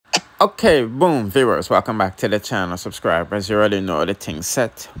Okay, boom, viewers, welcome back to the channel. Subscribers, you already know the thing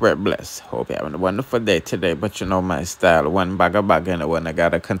set. We're blessed. Hope you're having a wonderful day today. But you know my style, one bag and one I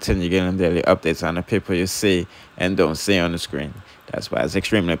gotta continue getting daily updates on the people you see and don't see on the screen. That's why it's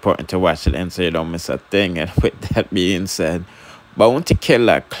extremely important to watch it and so you don't miss a thing. And with that being said, Bounty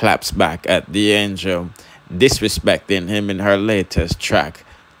Killer claps back at the Angel, disrespecting him in her latest track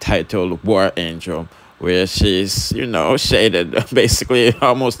titled War Angel, where she's, shaded basically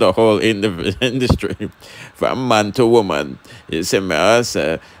almost the whole industry from man to woman. You see me?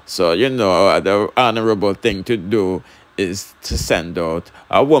 So, the honorable thing to do is to send out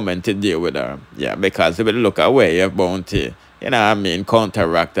a woman to deal with her. Yeah, because if you look away, you're bound to,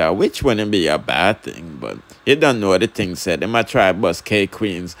 counteract her, which wouldn't be a bad thing. But you don't know what the thing said. They might try bust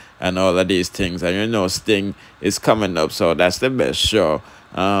K-Queens and all of these things. And Sting is coming up, so that's the best show.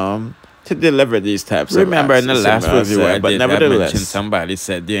 To deliver these types Remember of in the last review I did, nevertheless, somebody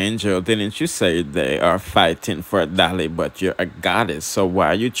said, the Angel, didn't you say they are fighting for Dolly, but you're a goddess, so why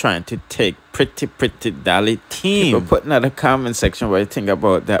are you trying to take pretty Dolly team? People put in the comment section what you think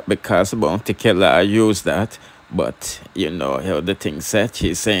about that, because Bounty Killer I use that, but how the thing said,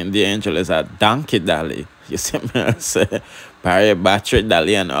 he's saying the Angel is a donkey Dolly. You see me? I say Barry battery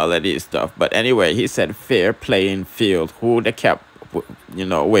Dolly and all of these stuff. But anyway, he said fair playing field. Who the cap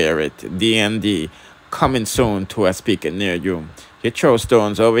wear it. D&D coming soon to a speaker near you. You throw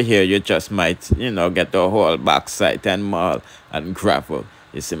stones over here, you just might, get the whole backside and mall and gravel.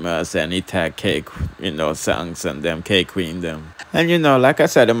 You see me? I saying he tag cake, songs and them K-Queen them. And like I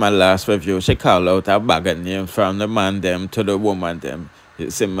said in my last review, she called out a bag of names from the man them to the woman them.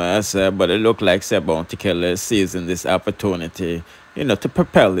 You see me? I said, but it looked like Bounty Killer is seizing this opportunity, to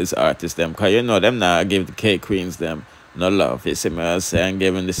propel these artists them. Because them now give the K-Queens them no love. You see me? I saying,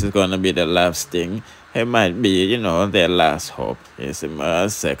 given this is going to be the last thing, it might be, their last hope. You see me? I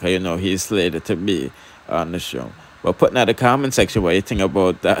say, because, he's slated to be on the show. But put in the comment section what you think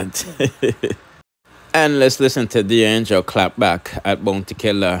about that. And let's listen to the Angel clap back at Bounty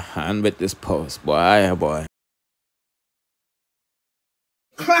Killer and with this post. Boy, oh boy.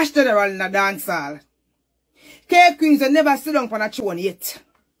 Clash General in a dance hall. K-Queens have never sit down on a throne yet.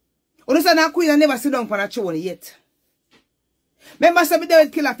 Understand that Queen have never sit down on a throne yet. Remember, so me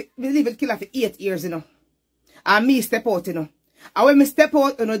live with Killer for 8 years, And me step out, And when me step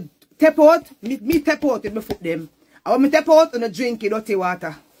out, me step out with my foot them. And when me step out, drink dirty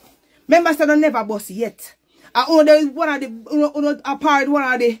water. Remember, so I never bust yet. And there is one of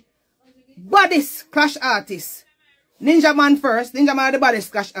the baddest clash artists. Ninja Man first, Ninja Man the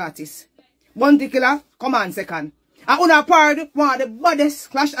baddest clash artist. Bounty Killer come on second. And one of the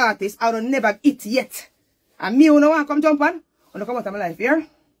baddest clash artists I don't never eat yet. And me want to come jump on. Wanna come out of my life, yeah?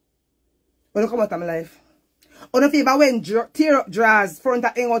 Wanna come out of my life. Wanna favor when tear up draws, front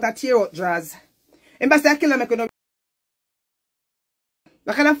of hang out a tear up draws. And say Killer make no.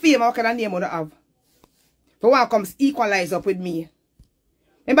 What kind of fame, what kind of name wanna have? For one comes equalize up with me.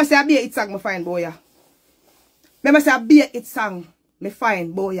 Remember say I be it song me fine boy. Remember say I be it song me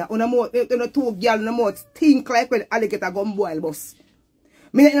fine boy. Una two girl no more think like when alligator gun boil boss.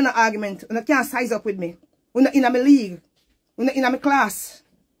 Me not in an argument. Una can't size up with me. Una in my league. Una in my class.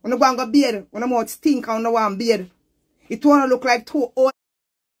 Una go and go beard. Una more stink and una want beard. It wanna look like two old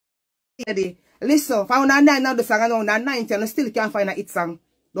lady. Listen, if I want 9 now the song and I 90 and I still can't find a hit song.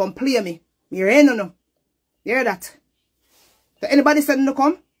 Don't play me. Me hear no. You hear that? So anybody said no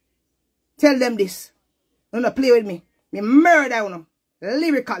come? Tell them this. No play with me. Me murder you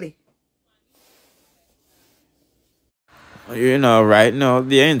lyrically. Right now,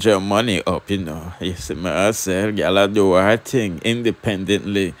 the Angel money up, You see me, I said, girl do her thing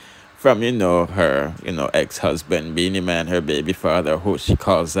independently from, her, ex-husband, Beanie Man, her baby father, who she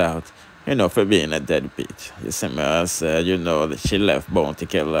calls out, for being a deadbeat. You see me, I said, that she left Bounty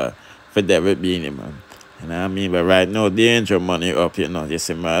Killer for David Beanie Man. You know what I mean? But right now, the Angel money up, You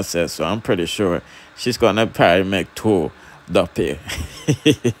see me, I said, so I'm pretty sure she's going to probably make 2 duppy.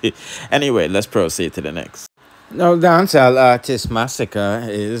 Anyway, let's proceed to the next. No, dancehall artist Masicka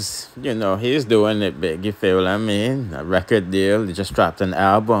is, he's doing it big. You feel what I mean? A record deal. He just dropped an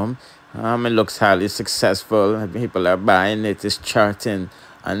album. It looks highly successful. People are buying it. It's charting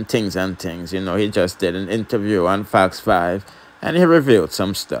and things. He just did an interview on Fox 5 and he revealed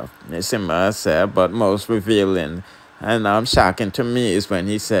some stuff. You see what I said? But most revealing and shocking to me is when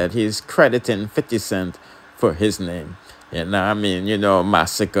he said he's crediting 50 Cent for his name. You know what I mean?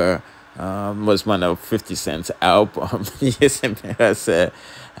 Masicka was one of 50 Cent's albums. Yes, I said,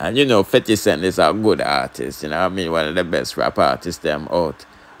 and 50 Cent is a good artist, one of the best rap artists them out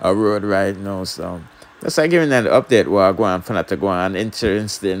a road right now. So Just like giving an update while going for not to go on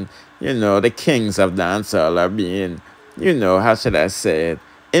interesting, the kings of dancehall are being, how should I say it,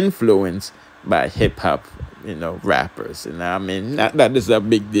 influenced by hip hop, rappers. I mean, not that is a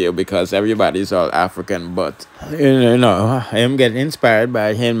big deal because everybody's all African, but I am getting inspired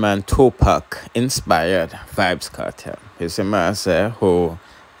by him and Tupac inspired Vybz Kartel. He's a man who,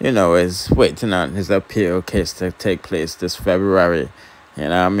 is waiting on his appeal case to take place this February.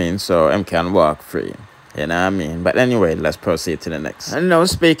 So him can walk free. But anyway, let's proceed to the next. And now,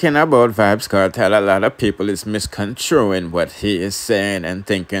 speaking about Vybz Kartel, a lot of people is misconstruing what he is saying and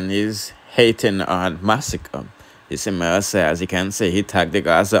thinking he's hating on Masicka. You see me, as you can see, he tagged the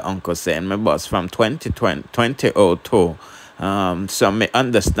Gaza uncle saying, my boss from 2002. So me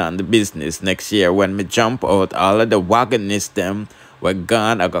understand the business next year when me jump out, all of the wagonists them were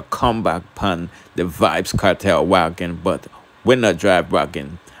gone. I got come back upon the Vybz Kartel wagon, but we not drive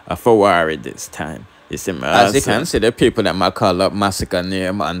wagon. A Ferrari this time. You see me, as you can see, the people that might call up Masicka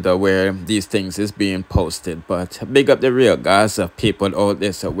name under where these things is being posted. But big up the real Gaza people out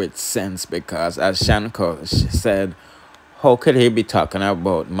there with sense, because as Shanko said, how could he be talking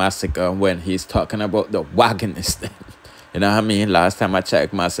about Masicka when he's talking about the wagonist? You know what I mean? Last time I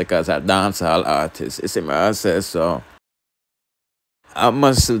checked, Masicka as a dancehall artist. You see me, I say so.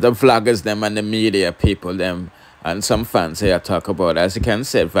 Most of the vloggers them and the media people them and some fans here talk about, as you can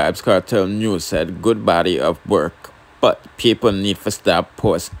see, Vybz Kartel News said good body of work, but people need to stop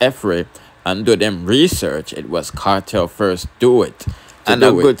post effort and do them research. It was Kartel first do it. And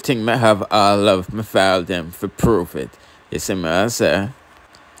a good thing me have all of me file them for prove it. You see me, I say.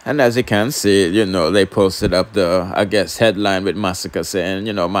 And as you can see, they posted up the, I guess, headline with Masicka saying,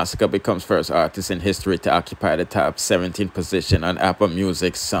 Masicka becomes first artist in history to occupy the top 17 position on Apple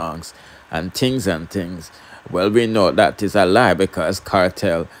Music songs and things. Well, we know that is a lie because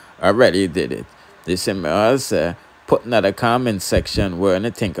Kartel already did it. You see me, I say, put in the comment section where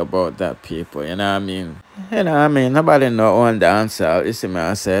you think about that, people. You know what I mean? Nobody know on the answer. You see me,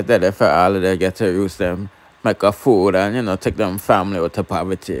 I say, that if all of them get to use them, make a food and, take them family out of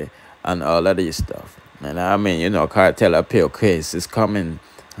poverty and all of these stuff. Kartel appeal case is coming,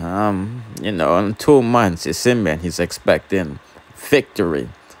 in 2 months, you see me, he's expecting victory.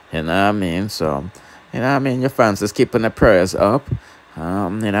 So, your fans is keeping the prayers up.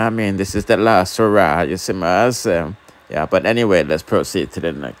 This is the last hurrah, you see me, I say. Yeah, but anyway, let's proceed to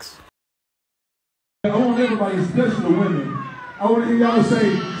the next. I want everybody, especially the women, I want to hear y'all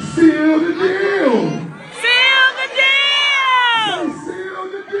say, seal the deal! Seal the deal! Say, seal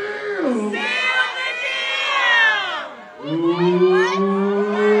the deal! Seal the deal!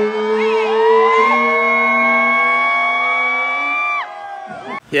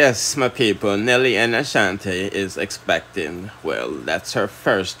 Yes, my people, Nelly Ashanti is expecting, well, that's her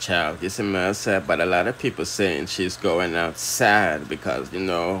first child. You see me, I said, but a lot of people saying she's going out sad because,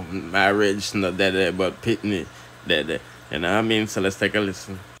 marriage, not dead, but pitney, dead. You know what I mean? So let's take a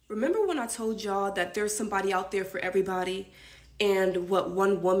listen. Remember when I told y'all that there's somebody out there for everybody, and what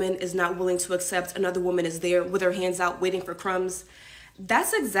one woman is not willing to accept, another woman is there with her hands out waiting for crumbs?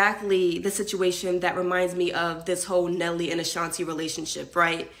 That's exactly the situation that reminds me of this whole Nelly and Ashanti relationship,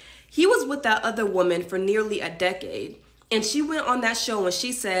 right? He was with that other woman for nearly a decade. And she went on that show and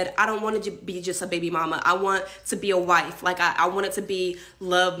she said, I don't want to be just a baby mama. I want to be a wife. Like I want it to be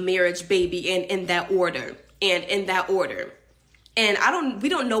love, marriage, baby, and in that order. And we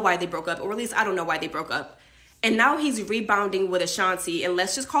don't know why they broke up, or at least I don't know why they broke up. And now he's rebounding with Ashanti, and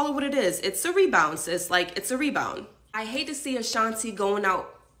let's just call it what it is. It's a rebound, sis. Like, it's a rebound. I hate to see Ashanti going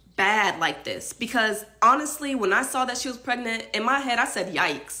out bad like this, because honestly, when I saw that she was pregnant, in my head, I said,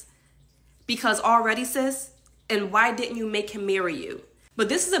 yikes. Because already, sis, and why didn't you make him marry you? But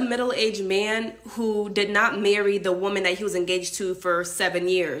this is a middle-aged man who did not marry the woman that he was engaged to for 7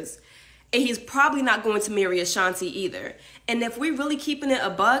 years. And he's probably not going to marry Ashanti either. And if we're really keeping it a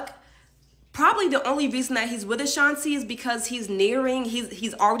buck, probably the only reason that he's with Ashanti is because he's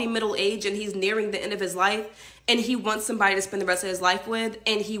already middle-aged and he's nearing the end of his life, and he wants somebody to spend the rest of his life with,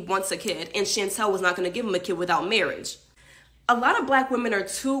 and he wants a kid. And Chantel was not going to give him a kid without marriage. A lot of black women are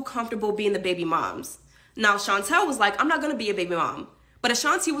too comfortable being the baby moms. Now, Chantel was like, I'm not going to be a baby mom. But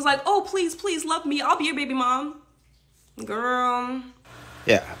Ashanti was like, oh, please, please love me. I'll be your baby mom. Girl.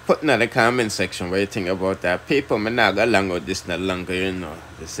 Yeah, put in the comment section what you think about that. People, me not go along with this not longer, You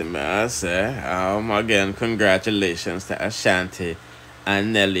see me, I say, again, congratulations to Ashanti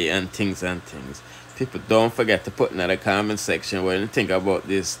and Nelly and things. People, don't forget to put in the comment section what you think about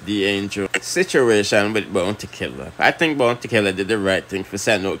this The Angel situation with Bounty Killer. I think Bounty Killer did the right thing for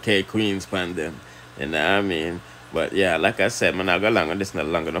sending out K Queens from them. You know what I mean? But yeah, like I said, man, I go along with this not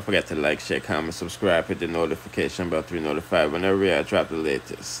long. Don't forget to like, share, comment, subscribe, hit the notification bell to be notified whenever I drop the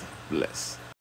latest. Bless.